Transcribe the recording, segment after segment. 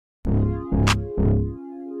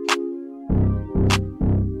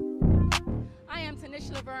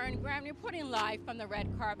Laverne Graham reporting live from the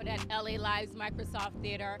red carpet at LA Live's Microsoft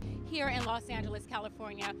Theater here in Los Angeles,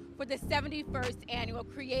 California for the 71st Annual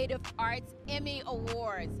Creative Arts Emmy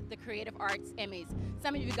Awards, the Creative Arts Emmys.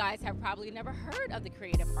 Some of you guys have probably never heard of the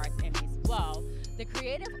Creative Arts Emmys. Well, the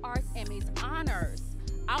Creative Arts Emmys honors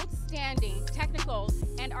outstanding technical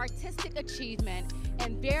and artistic achievement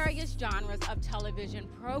in various genres of television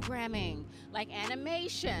programming, like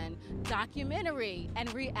animation, documentary,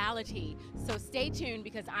 and reality. So stay tuned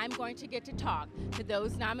because I'm going to get to talk to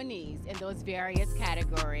those nominees in those various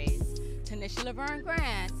categories. Tanisha Laverne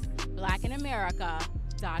Grant,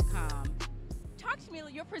 blackinamerica.com. Talk to me,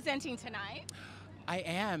 you're presenting tonight. I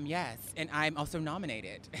am, yes, and I'm also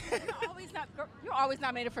nominated. You're always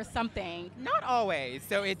nominated for something. Not always.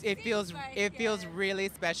 So it feels really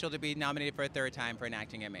special to be nominated for a third time for an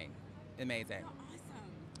acting Emmy. Amazing. You're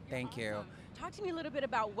awesome. Thank you. Talk to me a little bit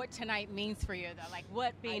about what tonight means for you, though. Like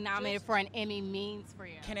what being nominated for an Emmy means for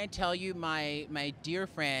you. Can I tell you my dear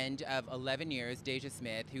friend of 11 years, Deja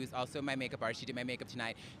Smith, who's also my makeup artist. She did my makeup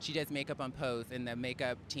tonight. She does makeup on Pose, and the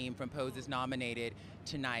makeup team from Pose is nominated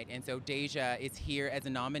tonight. And so Deja is here as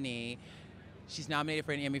a nominee. She's nominated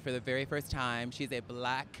for an Emmy for the very first time. She's a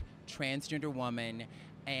Black transgender woman,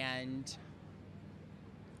 and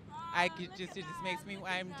it just makes me.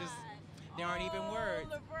 There aren't even words.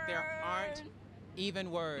 Laverne. There aren't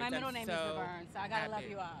even words. My middle name is Laverne, so I gotta love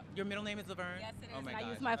you up. Your middle name is Laverne? Yes, it is. Oh my and I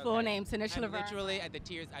gosh. use my full name, Tanisha Laverne. Literally at the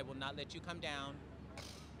tears. I will not let you come down.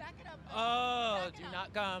 Back it up. Oh, do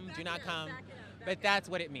not come. Do not come. But that's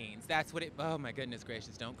what it means. That's what it. Oh my goodness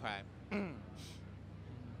gracious! Don't cry.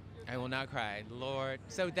 I will not cry, Lord.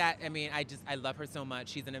 So that, I mean, I love her so much.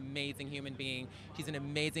 She's an amazing human being. She's an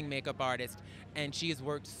amazing makeup artist, and she has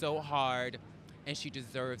worked so hard, and she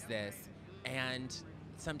deserves this. And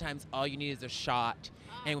sometimes all you need is a shot,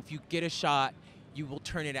 and if you get a shot, you will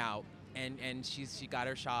turn it out. And she got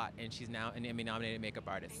her shot, and she's now an Emmy-nominated makeup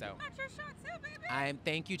artist. So you got your shot too, baby.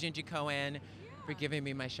 Thank you, Gingy Cohen, for giving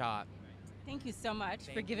me my shot. Thank you so much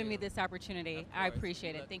for giving me this opportunity. I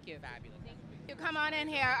appreciate it. Thank you. Fabulous. Come on in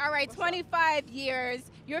here. All right, 25 years,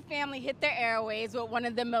 your family hit the airwaves with one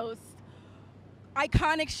of the most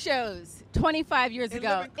iconic shows 25 years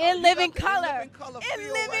ago. In Living Color.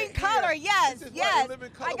 In Living Color, yes, yes.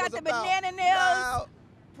 I got the banana nails.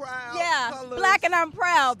 Proud, yeah, colors, black and I'm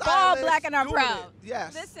proud. Ball black and I'm proud.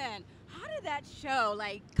 Yes. Listen, how did that show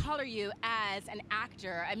color you as an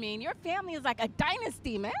actor? I mean, your family is like a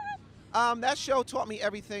dynasty, man. That show taught me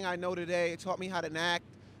everything I know today. It taught me how to act.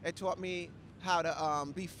 It taught me how to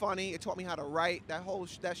be funny. It taught me how to write. That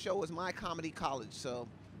show was my comedy college. So,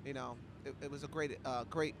 it was a great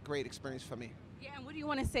experience for me. Yeah, and what do you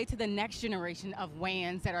want to say to the next generation of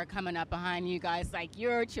Wayans that are coming up behind you guys, like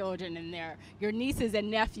your children and your nieces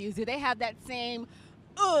and nephews? Do they have that same,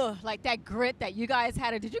 like that grit that you guys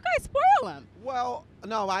had, or did you guys spoil them? Well,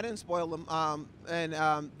 no, I didn't spoil them.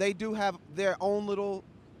 They do have their own little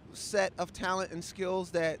set of talent and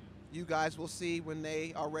skills that you guys will see when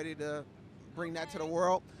they are ready to bring that to the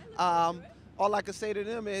world. All I can say to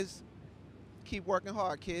them is keep working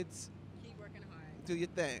hard, kids. Keep working hard. Do your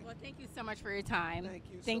thing. Well, thank you so much for your time.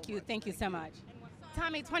 Thank you. Thank you so much.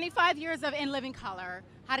 Tommy, 25 years of In Living Color.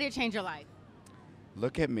 How did it change your life?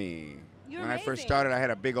 Look at me. You're when amazing. I first started, I had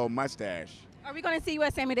a big old mustache. Are we going to see you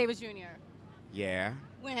as Sammy Davis Jr.? Yeah.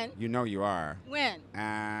 When? You know you are. When?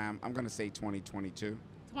 I'm going to say 2022.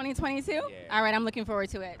 2022? Yeah. All right, I'm looking forward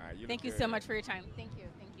to it. All right, Thank you so much for your time. Thank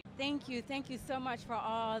you. Thank you so much for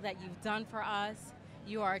all that you've done for us.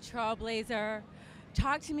 You are a trailblazer.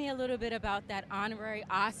 Talk to me a little bit about that honorary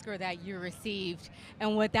Oscar that you received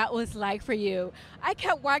and what that was like for you. I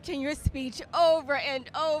kept watching your speech over and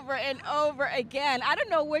over and over again. I don't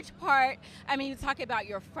know which part. I mean, you talk about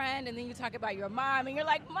your friend and then you talk about your mom and you're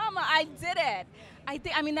like, Mama, I did it. I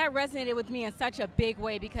mean, that resonated with me in such a big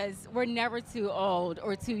way because we're never too old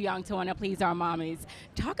or too young to want to please our mommies.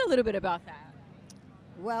 Talk a little bit about that.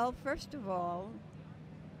 Well, first of all,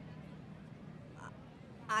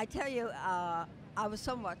 I tell you, I was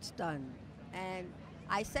somewhat stunned. And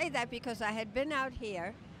I say that because I had been out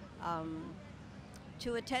here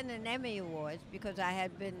to attend an Emmy Awards because I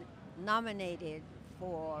had been nominated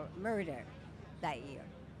for Murder that year.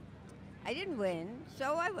 I didn't win,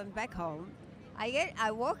 so I went back home.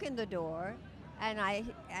 I walk in the door, and I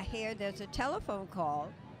hear there's a telephone call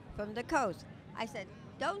from the coast. I said,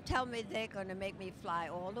 don't tell me they're going to make me fly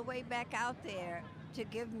all the way back out there to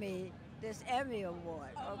give me this Emmy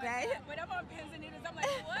Award, okay? Oh my God. When I'm on pins and needles, I'm like,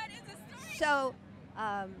 what is this story? So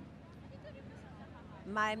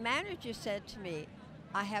my manager said to me,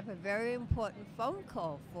 I have a very important phone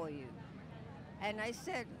call for you. And I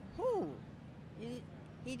said, who?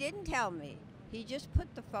 He didn't tell me. he just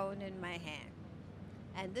put the phone in my hand.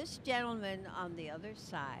 And this gentleman on the other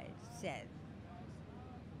side said,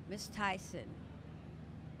 Miss Tyson,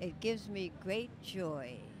 it gives me great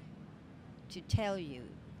joy to tell you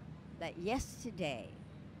that yesterday,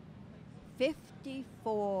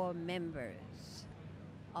 54 members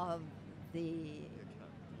of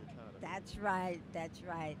that's right,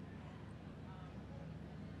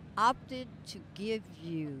 opted to give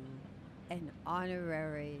you an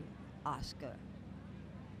honorary Oscar.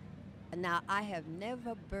 Now, I have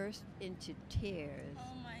never burst into tears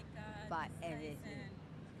Oh my God. by Miss anything. Tyson.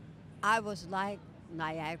 I was like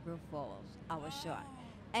Niagara Falls. I was shocked.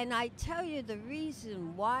 And I tell you the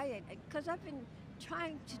reason why, because I've been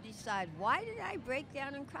trying to decide why did I break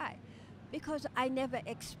down and cry? Because I never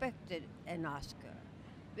expected an Oscar.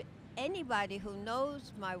 But anybody who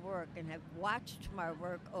knows my work and have watched my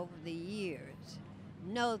work over the years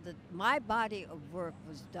know that my body of work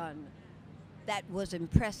was done, that was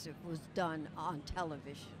impressive, was done on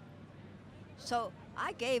television. So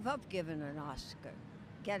I gave up getting an Oscar.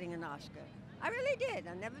 I really did.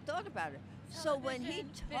 I never thought about it. So when he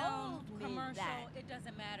Television, film, told me commercial, that, it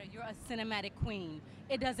doesn't matter. You're a cinematic queen.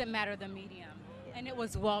 It doesn't matter the medium, and it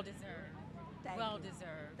was well deserved. Thank Well you.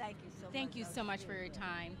 deserved. Thank you so much. Thank you so much for your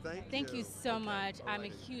time. Thank you you. so Okay, much. I'm a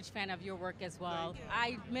alrighty. huge fan of your work as well.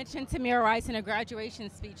 I mentioned Tamir Rice in a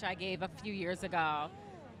graduation speech I gave a few years ago.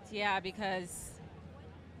 Yeah, because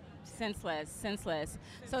senseless.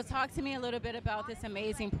 So talk to me a little bit about this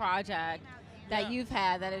amazing project that you've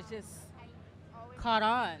had that has just caught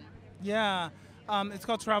on. Yeah, it's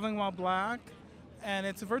called Traveling While Black, and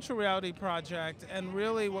it's a virtual reality project. And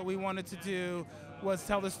really, what we wanted to do was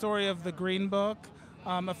tell the story of the Green Book,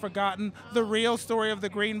 the real story of the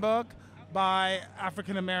Green Book by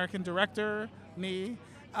African American director, me.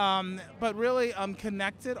 But really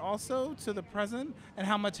connected also to the present and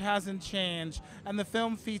how much hasn't changed. And the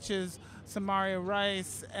film features Samaria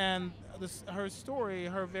Rice and her story,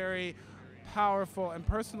 her very powerful and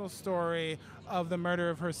personal story of the murder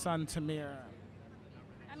of her son Tamir.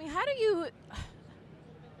 I mean, how do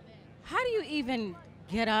you even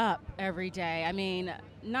get up every day? I mean,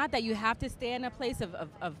 not that you have to stay in a place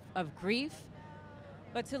of grief,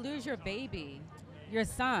 but to lose your baby, your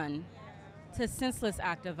son, to senseless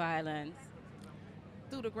act of violence.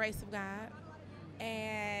 Through the grace of God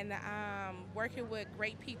and working with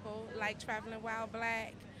great people like Traveling While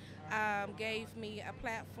Black gave me a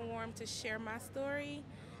platform to share my story,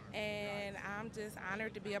 and I'm just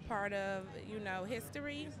honored to be a part of,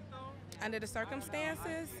 history under the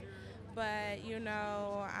circumstances. But,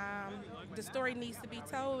 the story needs to be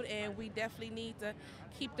told, and we definitely need to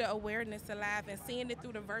keep the awareness alive, and seeing it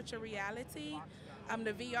through the virtual reality.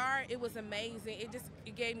 The VR, it was amazing.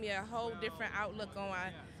 It gave me a whole different outlook on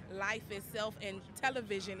life itself and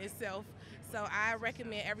television itself. So I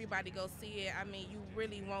recommend everybody go see it. I mean, you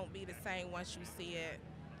really won't be the same once you see it.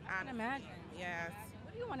 I can imagine. Yes.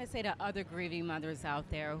 What do you want to say to other grieving mothers out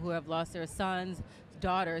there who have lost their sons,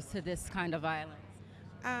 daughters to this kind of violence?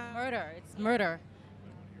 Murder. It's murder.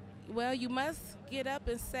 Well, you must get up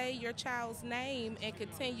and say your child's name and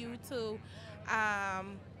continue to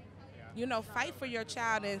fight for your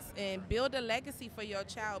child and build a legacy for your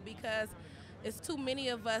child, because it's too many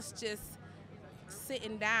of us just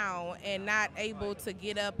sitting down and not able to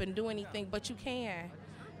get up and do anything, but you can.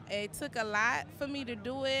 It took a lot for me to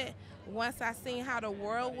do it once I seen how the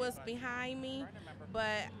world was behind me,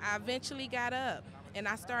 but I eventually got up and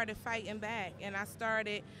I started fighting back, and I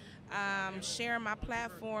started sharing my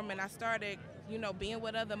platform, and I started, being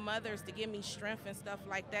with other mothers to give me strength and stuff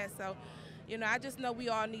like that. So, I just know we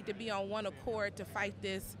all need to be on one accord to fight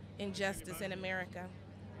this injustice in America.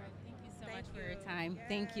 Thank you so much for your time.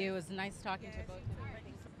 Thank you. It was nice talking to both of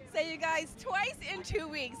you. So you guys, twice in 2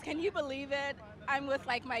 weeks, can you believe it? I'm with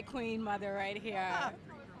my queen mother right here.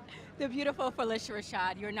 The beautiful Felicia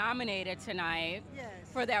Rashad. You're nominated tonight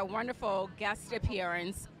for that wonderful guest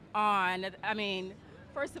appearance on,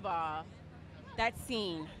 first of all, that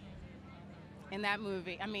scene in that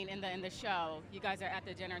movie, in the show, you guys are at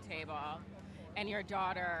the dinner table and your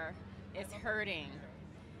daughter is hurting.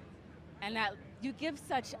 And that you give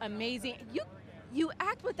such amazing, you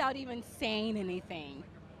act without even saying anything.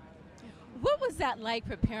 What was that like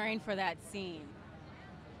preparing for that scene?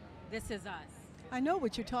 This Is Us. I know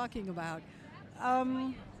what you're talking about.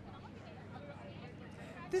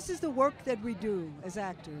 This is the work that we do as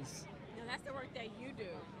actors. No, that's the work that you do.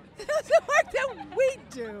 That's the work that we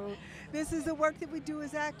do. This is the work that we do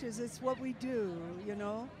as actors. It's what we do,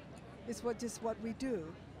 It's just what we do.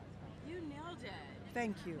 You nailed it.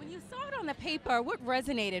 Thank you. When you saw it on the paper, what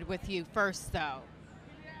resonated with you first, though?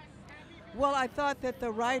 Well, I thought that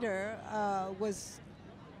the writer was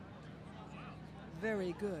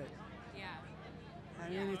very good. Yeah. I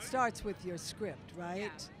mean, it starts with your script,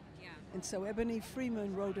 right? Yeah. And so Ebony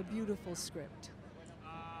Freeman wrote a beautiful script.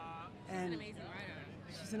 And An amazing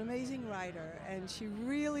writer. she's an amazing writer, and she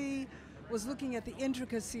really was looking at the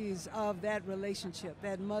intricacies of that relationship,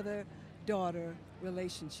 that mother-daughter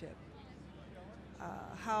relationship.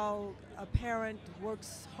 How a parent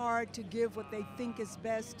works hard to give what they think is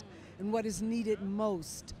best and what is needed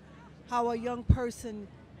most. How a young person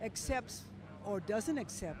accepts or doesn't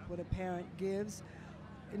accept what a parent gives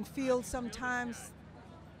and feels sometimes,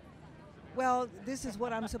 well, this is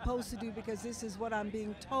what I'm supposed to do because this is what I'm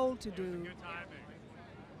being told to do.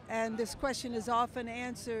 And this question is often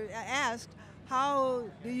asked, how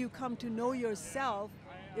do you come to know yourself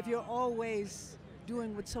if you're always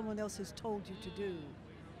doing what someone else has told you to do?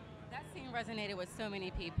 That scene resonated with so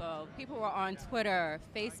many people. People were on Twitter,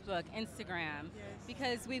 Facebook, Instagram,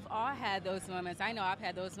 because we've all had those moments. I know I've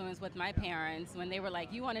had those moments with my parents when they were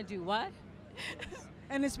like, you want to do what?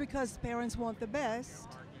 And it's because parents want the best,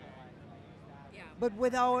 Yeah. but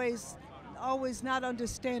with always not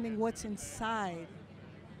understanding what's inside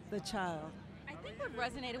the child. I think what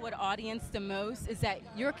resonated with audience the most is that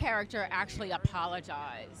your character actually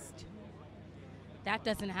apologized. That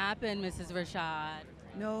doesn't happen, Mrs. Rashad.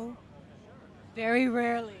 No, Very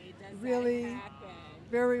rarely does Really? that happen.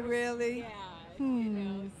 very rarely.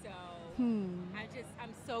 Yeah, so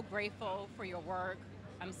I'm so grateful for your work.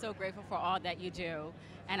 I'm so grateful for all that you do.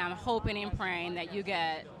 And I'm hoping and praying that you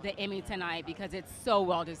get the Emmy tonight because it's so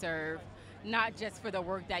well deserved. Not just for the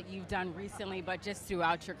work that you've done recently, but just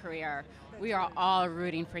throughout your career. We are all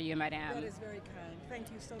rooting for you, madam. That is very kind. Thank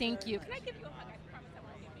you so Thank very you. much. Can I give you a hug? I promise I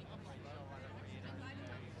won't give you.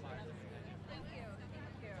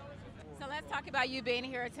 So let's talk about you being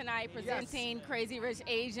here tonight, presenting Crazy Rich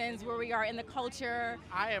Asians, where we are in the culture.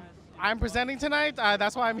 I'm presenting tonight.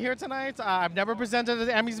 That's why I'm here tonight. I've never presented at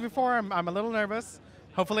the Emmys before. I'm a little nervous.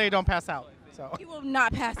 Hopefully I don't pass out. So. You will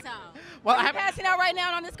not pass out. Well, Are you I passing out right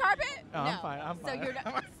now on this carpet? No, no. I'm fine. I'm fine. So you're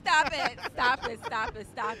stop it, stop it, stop it,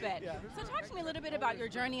 stop it. Yeah. So talk to me a little bit about your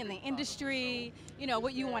journey in the industry. You know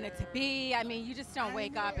what you want it to be. I mean, you just don't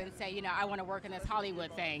wake up and say, you know, I want to work in this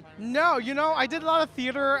Hollywood thing. No, I did a lot of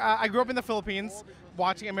theater. I grew up in the Philippines,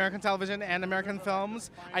 watching American television and American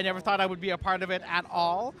films. I never thought I would be a part of it at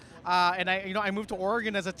all. And I moved to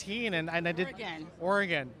Oregon as a teen, and I did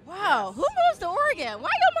Oregon. Wow, who moves to Oregon? Why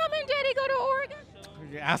your mom and daddy go to Oregon?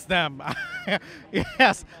 Ask them.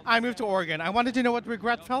 Yes, I moved to Oregon. I wanted to know what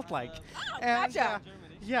regret felt like. Oh, And, gotcha.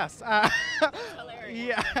 Yes. Hilarious.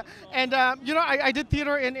 Yeah. And, I did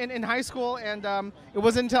theater in high school, and it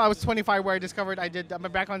wasn't until I was 25 where I discovered I did my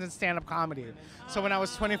background in stand-up comedy. So when I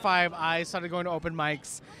was 25, I started going to open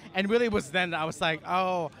mics, and really it was then that I was like,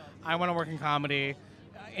 oh, I want to work in comedy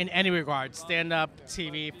in any regard, stand-up,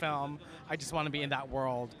 TV, film. I just want to be in that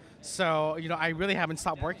world. So, I really haven't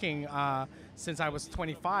stopped working since I was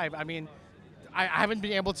 25. I mean, I haven't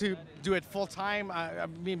been able to do it full-time. I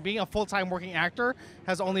mean, being a full-time working actor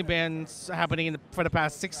has only been happening for the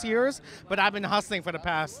past 6 years, but I've been hustling for the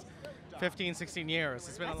past 15, 16 years.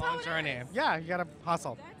 It's been That's a long how it journey. is. Yeah, you gotta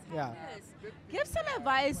hustle. That's Yeah. how it is. Give some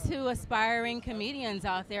advice to aspiring comedians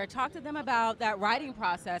out there. Talk to them about that writing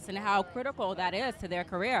process and how critical that is to their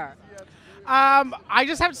career. I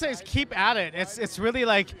just have to say is keep at it. It's really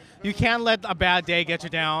like you can't let a bad day get you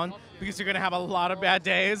down because you're going to have a lot of bad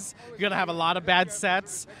days. You're going to have a lot of bad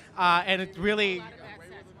sets. And it really,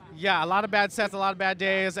 yeah, a lot of bad sets, a lot of bad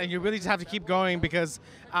days. And you really just have to keep going because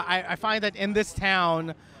I find that in this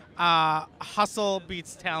town, hustle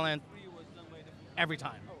beats talent every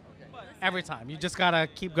time. Every time. You just got to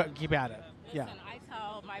keep at it. Yeah. Listen, I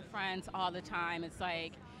tell my friends all the time, it's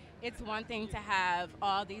like, it's one thing to have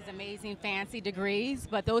all these amazing fancy degrees,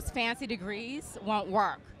 but those fancy degrees won't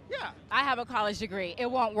work. Yeah. I have a college degree.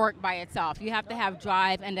 It won't work by itself. You have to have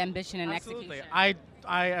drive and ambition and Absolutely. execution.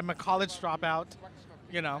 I am a college dropout.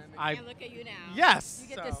 And look at you now. Yes.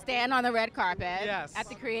 You get to stand on the red carpet Yes. at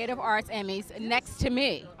the Creative Arts Emmys next to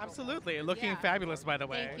me. Absolutely. Looking Yeah. fabulous, by the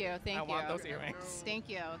way. Thank you, thank I want you. those earrings. Thank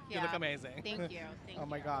you. You look amazing. Thank you. Thank Oh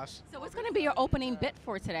my you. gosh. So what's going to be your opening bit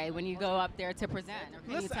for today when you go up there to present? Or can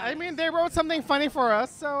you Listen, tell I me? mean, they wrote something funny for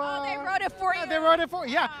us, so. Oh, they wrote it for you? They wrote it for.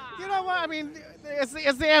 Yeah. You know what? I mean, it's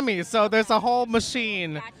the Emmys, so there's a whole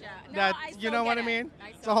machine. Gotcha. No, That I you still know what get I it. mean? I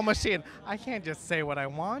It's still a whole get it. machine. I can't just say what I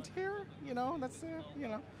want here. That's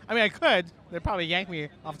I mean, I could. They'd probably yank me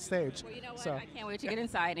off the stage. Well, you know what? So. I can't wait to get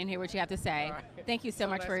inside and hear what you have to say. All right. Thank you so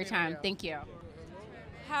much nice for your meeting time. you. Thank you.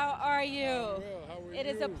 How are you? It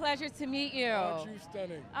is a pleasure to meet you. Aren't you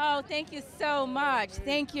stunning? Oh, thank you so much.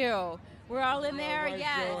 Thank you. We're all in there, All right,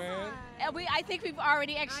 yes. Joanne. And I think we've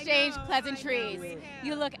already exchanged pleasantries.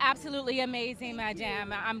 You look absolutely amazing,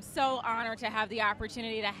 Madame. I'm so honored to have the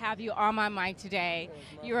opportunity to have you on my mic today.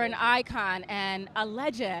 You're an icon and a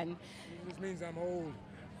legend. This means I'm old.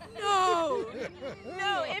 No,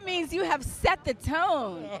 no, it means you have set the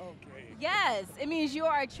tone. Okay. Yes, it means you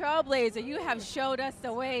are a trailblazer. You have showed us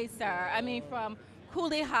the way, sir. I mean, from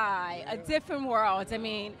Cooley High, A Different World. I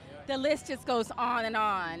mean, the list just goes on.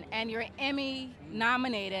 And you're Emmy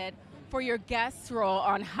nominated for your guest role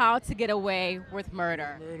on How to Get Away with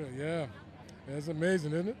Murder. Murder, yeah. That's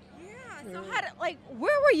amazing, isn't it? Yeah. So,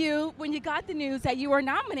 where were you when you got the news that you were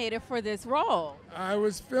nominated for this role? I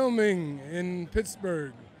was filming in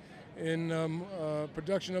Pittsburgh in a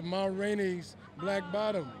production of Ma Rainey's Black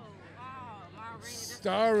Bottom,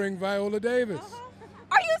 starring Viola Davis.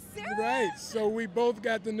 Are you serious? Right. So we both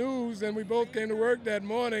got the news, and we both came to work that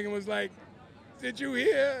morning and was like, "Did you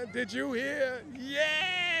hear? Did you hear?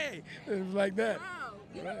 Yay!" It was like that. Wow.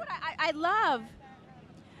 You know what I love?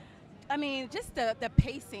 I mean, just the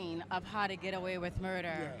pacing of How to Get Away with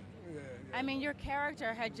Murder. Yeah. I mean, your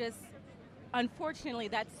character had just, unfortunately,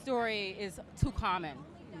 that story is too common.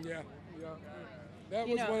 Yeah. That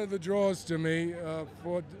was one of the draws to me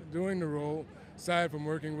for doing the role, aside from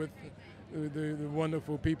working with the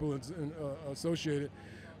wonderful people associated,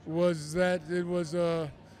 was that it was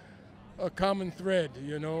a common thread,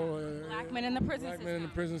 you know. Black men in the prison Black system. men in the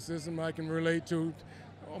prison system I can relate to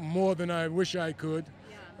more than I wish I could.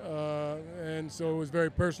 And so it was very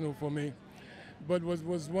personal for me. But what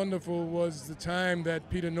was wonderful was the time that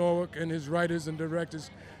Peter Norwick and his writers and directors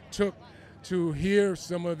took to hear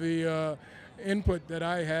some of the input that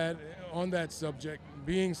I had on that subject,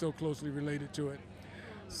 being so closely related to it.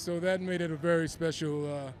 So that made it a very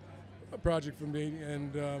special project for me,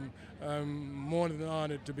 and I'm more than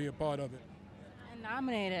honored to be a part of it. And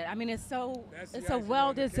nominated. I mean, it's a icing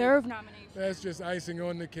well-deserved nomination. That's just icing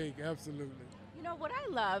on the cake, absolutely. You know, what I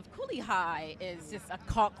love, Cooley High is just a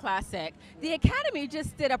cult classic. The Academy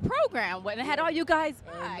just did a program and had all you guys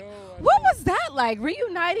back. What was that like,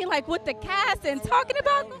 reuniting with the cast and talking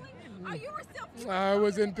about Cooley? Oh, you were still I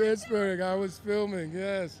was in Pittsburgh. I was filming,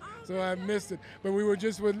 yes. So I missed it. But we were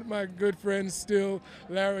just with my good friend still,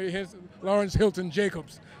 Lawrence Hilton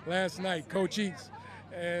Jacobs, last night, Coach Eats.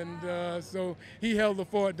 And so he held the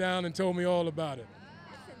fort down and told me all about it.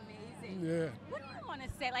 That's amazing. Yeah. What do you want to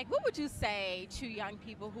say? What would you say to young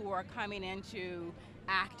people who are coming into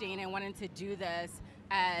acting and wanting to do this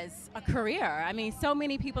as a career? I mean, so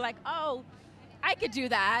many people oh, I could do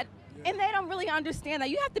that. And they don't really understand that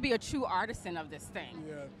you have to be a true artisan of this thing.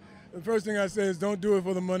 Yeah. The first thing I say is don't do it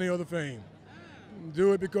for the money or the fame.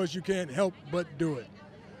 Do it because you can't help but do it.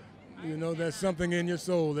 You know, there's something in your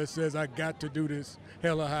soul that says, I got to do this,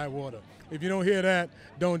 hell or high water. If you don't hear that,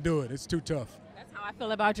 don't do it. It's too tough. That's how I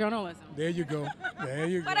feel about journalism. There you go. There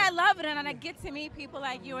you go. But I love it, and I get to meet people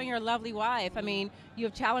like you and your lovely wife. I mean, you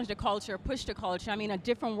have challenged the culture, pushed the culture. I mean, A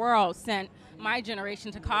Different World sent my generation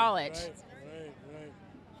to college. Right.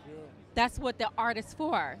 Sure. That's what the art is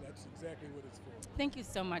for. That's exactly what it's for. Thank you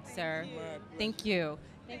so much, sir. Thank you.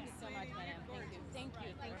 Thank you so much, madam. Thank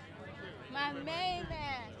you. My main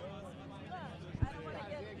man. Look, I don't want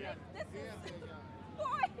to get this is boy,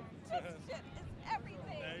 this shit is everything.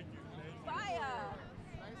 Thank you. Fire.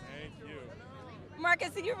 Thank you.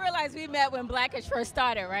 Marcus, so you realize we met when Blackish first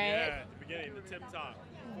started, right? Yeah, at the beginning, the tip top.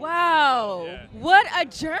 Wow. Yeah. What a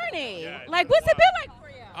journey. Yeah, What's it been like for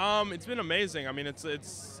you? It's been amazing. I mean, it's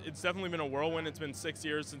definitely been a whirlwind. It's been 6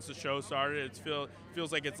 years since the show started. It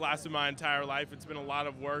feels like it's lasted my entire life. It's been a lot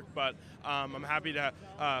of work, but I'm happy to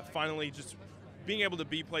finally just being able to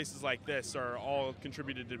be places like this are all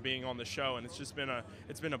contributed to being on the show, and it's just been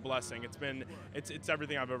a blessing. It's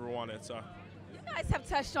everything I've ever wanted. So. You guys have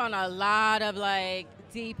touched on a lot of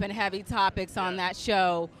deep and heavy topics on that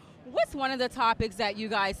show. What's one of the topics that you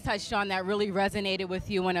guys touched on that really resonated with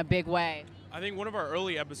you in a big way? I think one of our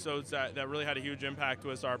early episodes that really had a huge impact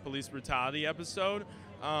was our police brutality episode.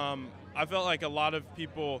 I felt like a lot of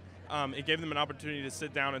people, it gave them an opportunity to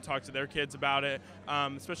sit down and talk to their kids about it,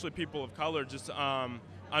 especially people of color, just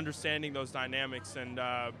understanding those dynamics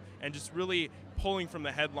and just really pulling from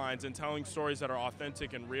the headlines and telling stories that are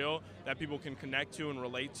authentic and real that people can connect to and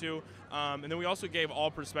relate to. And then we also gave all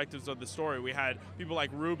perspectives of the story. We had people like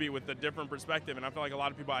Ruby with a different perspective, and I feel like a lot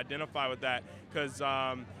of people identify with that because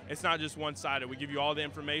it's not just one-sided. We give you all the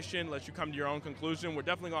information, let you come to your own conclusion. We're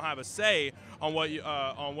definitely gonna have a say on what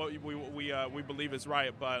we believe is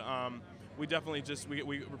right, but we definitely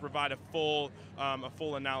we provide a full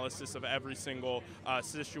analysis of every single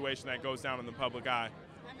situation that goes down in the public eye.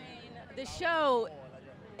 I mean, the show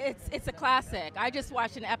It's a classic. I just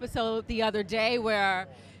watched an episode the other day where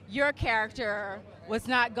your character was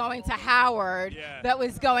not going to Howard, but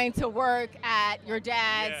was going to work at your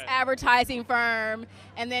dad's advertising firm,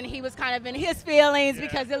 and then he was kind of in his feelings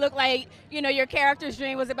because it looked like, you know, your character's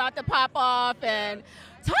dream was about to pop off. And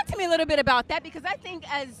talk to me a little bit about that, because I think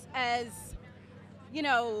as you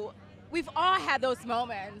know, we've all had those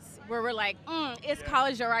moments where we're like, is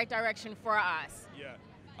college the right direction for us?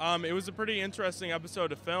 It was a pretty interesting episode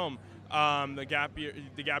to film. The gap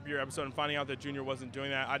year episode, and finding out that Junior wasn't doing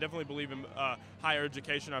that. I definitely believe in higher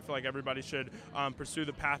education. I feel like everybody should pursue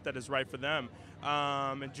the path that is right for them.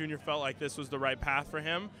 And Junior felt like this was the right path for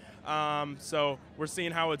him. So we're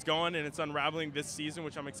seeing how it's going, and it's unraveling this season,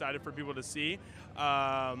 which I'm excited for people to see.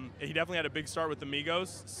 He definitely had a big start with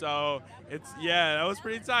Amigos, so that was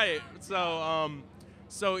pretty tight.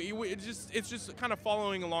 So it's just kind of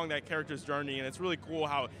following along that character's journey, and it's really cool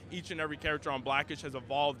how each and every character on Blackish has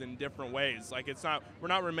evolved in different ways. Like we're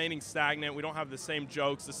not remaining stagnant. We don't have the same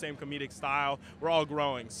jokes, the same comedic style. We're all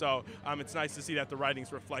growing. So it's nice to see that the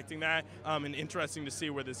writing's reflecting that, and interesting to see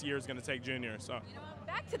where this year is going to take Junior. So.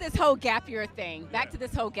 Back to this whole gap year thing.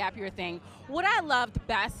 What I loved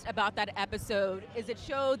best about that episode is it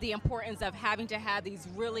showed the importance of having to have these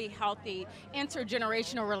really healthy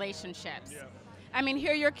intergenerational relationships. I mean,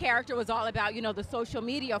 here your character was all about, you know, the social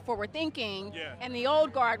media forward thinking, and the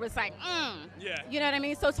old guard was like, you know what I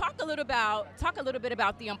mean? So talk a little bit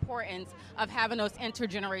about the importance of having those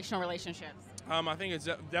intergenerational relationships. I think it's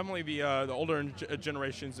definitely the older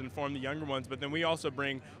generations inform the younger ones, but then we also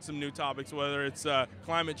bring some new topics, whether it's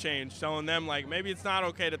climate change, telling them like maybe it's not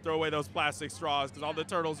okay to throw away those plastic straws because all the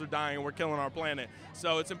turtles are dying and we're killing our planet.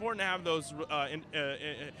 So it's important to have those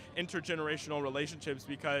intergenerational relationships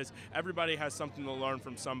because everybody has something to learn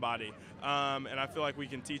from somebody, and I feel like we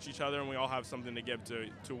can teach each other and we all have something to give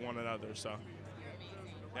to one another. So, all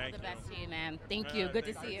the best to you, man. Thank you. Good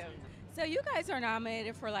to see you. So you guys are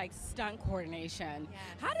nominated for like stunt coordination.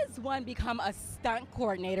 How does one become a stunt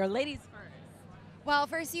coordinator? Ladies first. Well,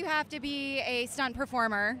 first you have to be a stunt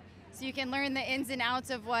performer, so you can learn the ins and outs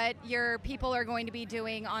of what your people are going to be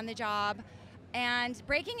doing on the job. And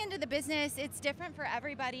breaking into the business, it's different for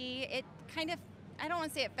everybody. It kind of, I don't want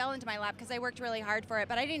to say it fell into my lap because I worked really hard for it,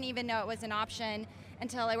 but I didn't even know it was an option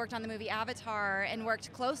until I worked on the movie Avatar and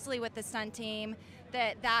worked closely with the stunt team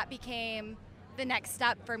that became the next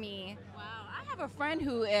step for me. Wow, I have a friend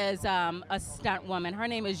who is a stunt woman. Her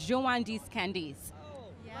name is Joandis Candice. Oh,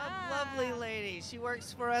 yeah. Lovely lady. She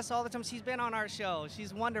works for us all the time. She's been on our show.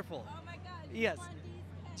 She's wonderful. Oh my God. Yes.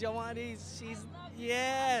 Joandis, she's,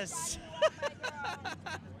 yes.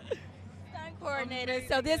 Stunt coordinator.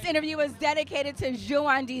 So this interview was dedicated to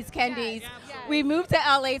Joandis Candice. We moved to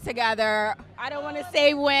LA together. I don't want to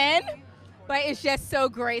say when, but it's just so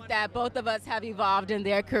great that both of us have evolved in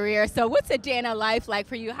their career. So what's a day in a life like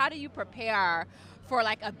for you? How do you prepare for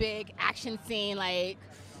like a big action scene? Like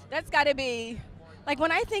that's got to be, like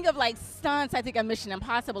when I think of like stunts, I think of Mission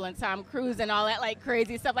Impossible and Tom Cruise and all that like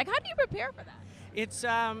crazy stuff. Like how do you prepare for that? It's,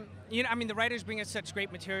 you know, I mean, the writers bring us such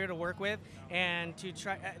great material to work with, and to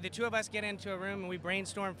try, the two of us get into a room and we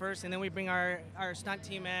brainstorm first, and then we bring our stunt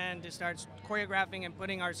team in to start choreographing and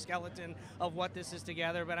putting our skeleton of what this is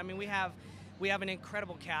together. But I mean, we have an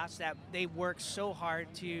incredible cast that they work so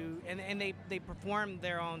hard to, and they perform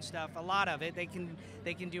their own stuff. A lot of it, they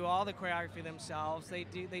can do all the choreography themselves.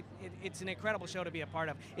 It's an incredible show to be a part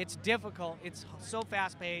of. It's difficult. It's so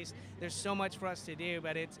fast paced. There's so much for us to do,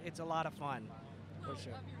 but it's a lot of fun, for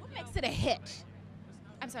sure. What makes it a hit?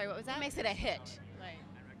 I'm sorry, what was that? What makes it a hit?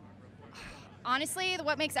 Honestly,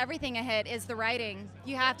 what makes everything a hit is the writing.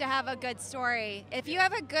 You have to have a good story. If you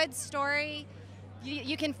have a good story,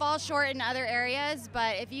 you can fall short in other areas,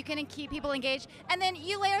 but if you can keep people engaged, and then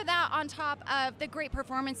you layer that on top of the great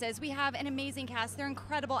performances. We have an amazing cast. They're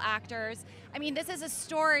incredible actors. I mean, this is a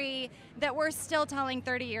story that we're still telling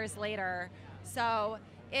 30 years later. So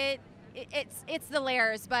it's the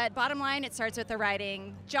layers, but bottom line, it starts with the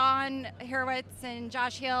writing. John Hurwitz and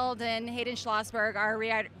Josh Hild and Hayden Schlossberg, our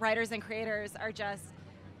writers and creators, are just,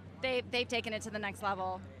 they've taken it to the next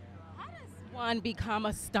level. One become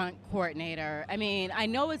a stunt coordinator? I mean, I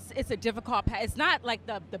know it's a difficult path. It's not like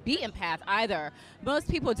the beaten path either. Most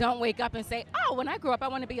people don't wake up and say, oh, when I grow up, I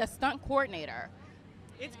want to be a stunt coordinator.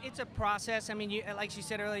 It's a process. I mean, like she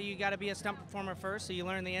said earlier, you got to be a stunt performer first, so you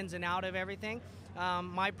learn the ins and out of everything.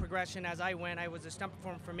 My progression as I went, I was a stunt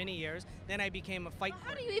performer for many years. Then I became a fight coordinator.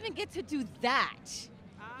 How do you even get to do that?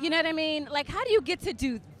 You know what I mean? Like, how do you get to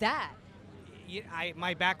do that?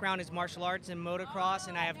 my background is martial arts and motocross,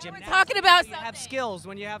 and I have gymnastics. talking about you have skills.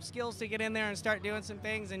 When you have skills to get in there and start doing some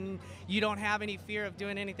things, and you don't have any fear of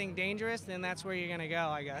doing anything dangerous, then that's where you're gonna go,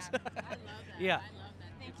 I guess. I love that. Yeah. I love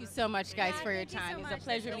that. Thank you so much, guys, for your time. It was a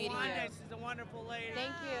pleasure meeting you. She's a wonderful lady.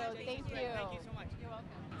 Thank you. Thank you. Thank you so much. You're welcome.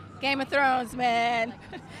 Game of Thrones, man.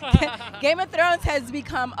 Game of Thrones has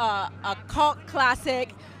become a cult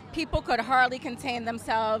classic. People could hardly contain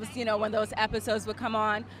themselves, you know, when those episodes would come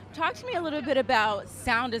on. Talk to me a little bit about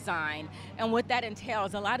sound design and what that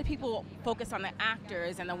entails. A lot of people focus on the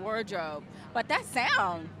actors and the wardrobe, but that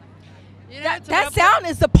sound, that sound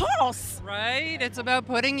is the pulse. Right? It's about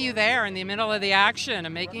putting you there in the middle of the action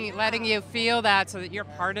and letting you feel that so that you're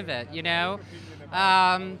part of it, you know?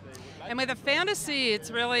 And with a fantasy,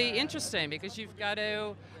 it's really interesting because you've got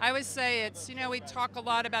to, I always say it's, you know, we talk a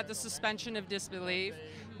lot about the suspension of disbelief,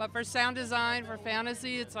 but for sound design, for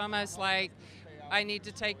fantasy, it's almost like I need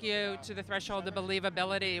to take you to the threshold of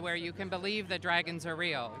believability where you can believe that dragons are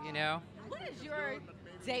real, you know? What is your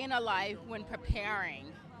day in a life when preparing,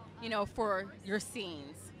 you know, for your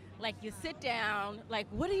scenes? Like you sit down, like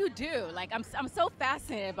what do you do? Like I'm so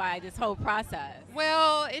fascinated by this whole process.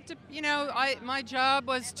 Well, you know, my job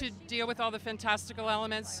was to deal with all the fantastical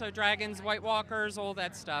elements, so dragons, White Walkers, all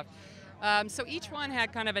that stuff. So each one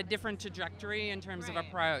had kind of a different trajectory in terms of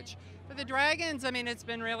approach. For the dragons, I mean, it's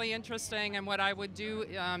been really interesting, and what I would do,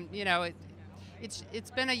 you know,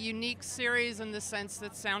 it's been a unique series in the sense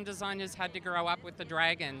that sound designers had to grow up with the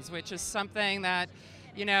dragons, which is something that,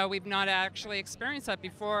 you know, we've not actually experienced that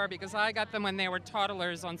before because I got them when they were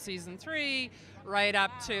toddlers on season 3, right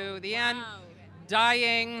up to the end,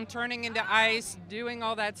 dying, turning into ice, doing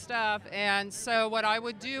all that stuff. And so what I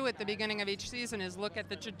would do at the beginning of each season is look at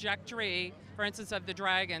the trajectory, for instance, of the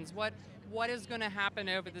dragons. What is going to happen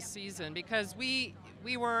over the season? Because we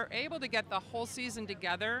were able to get the whole season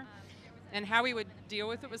together, and how we would deal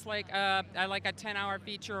with it was like a 10-hour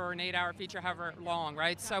feature or an 8-hour feature, however long,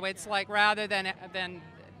 right? So it's like rather than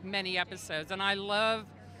many episodes. And I love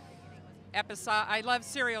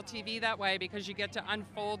serial TV that way because you get to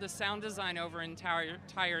unfold the sound design over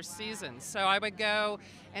entire seasons. So I would go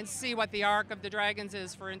and see what the arc of the dragons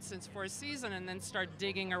is, for instance, for a season, and then start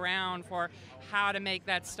digging around for how to make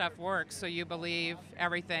that stuff work so you believe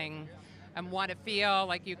everything and want to feel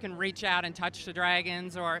like you can reach out and touch the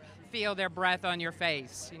dragons or feel their breath on your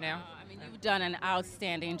face, you know? I mean, you've done an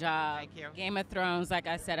outstanding job. Thank you. Game of Thrones, like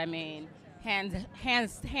I said, I mean,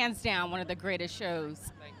 hands down, one of the greatest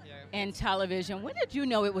shows in television. When did you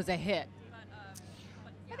know it was a hit?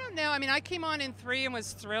 I don't know. I mean, I came on in 3 and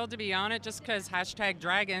was thrilled to be on it just because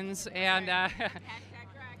 #dragons. And,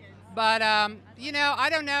 but, you know, I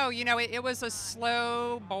don't know. You know, it was a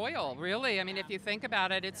slow boil, really. I mean, if you think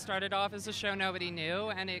about it, it started off as a show nobody knew,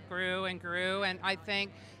 and it grew and grew. And I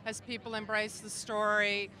think as people embrace the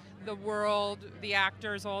story, the world, the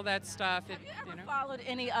actors, all that stuff. Have you ever followed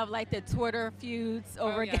any of, like, the Twitter feuds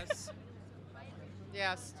over yes.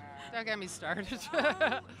 Yes. Don't get me started. It's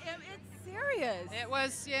serious.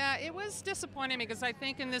 It was disappointing because I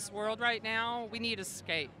think in this world right now, we need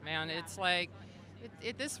escape, man. It's like,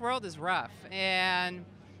 this world is rough. And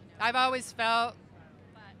I've always felt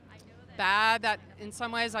bad that in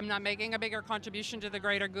some ways I'm not making a bigger contribution to the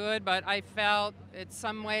greater good, but I felt in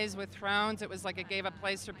some ways with Thrones, it was like it gave a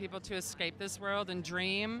place for people to escape this world and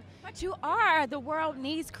dream. But you are. The world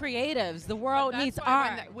needs creatives. The world needs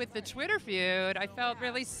art. With the Twitter feud, I felt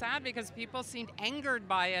really sad because people seemed angered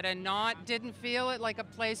by it and didn't feel it like a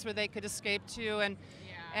place where they could escape to, and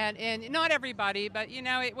not everybody, but you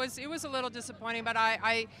know, it was a little disappointing. But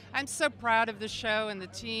I'm so proud of the show and the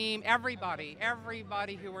team, everybody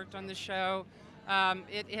who worked on the show.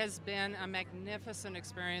 It has been a magnificent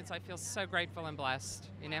experience. I feel so grateful and blessed.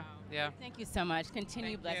 You know, yeah. Thank you so much.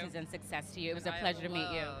 Continued blessings and success to you. It was a pleasure to meet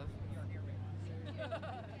you.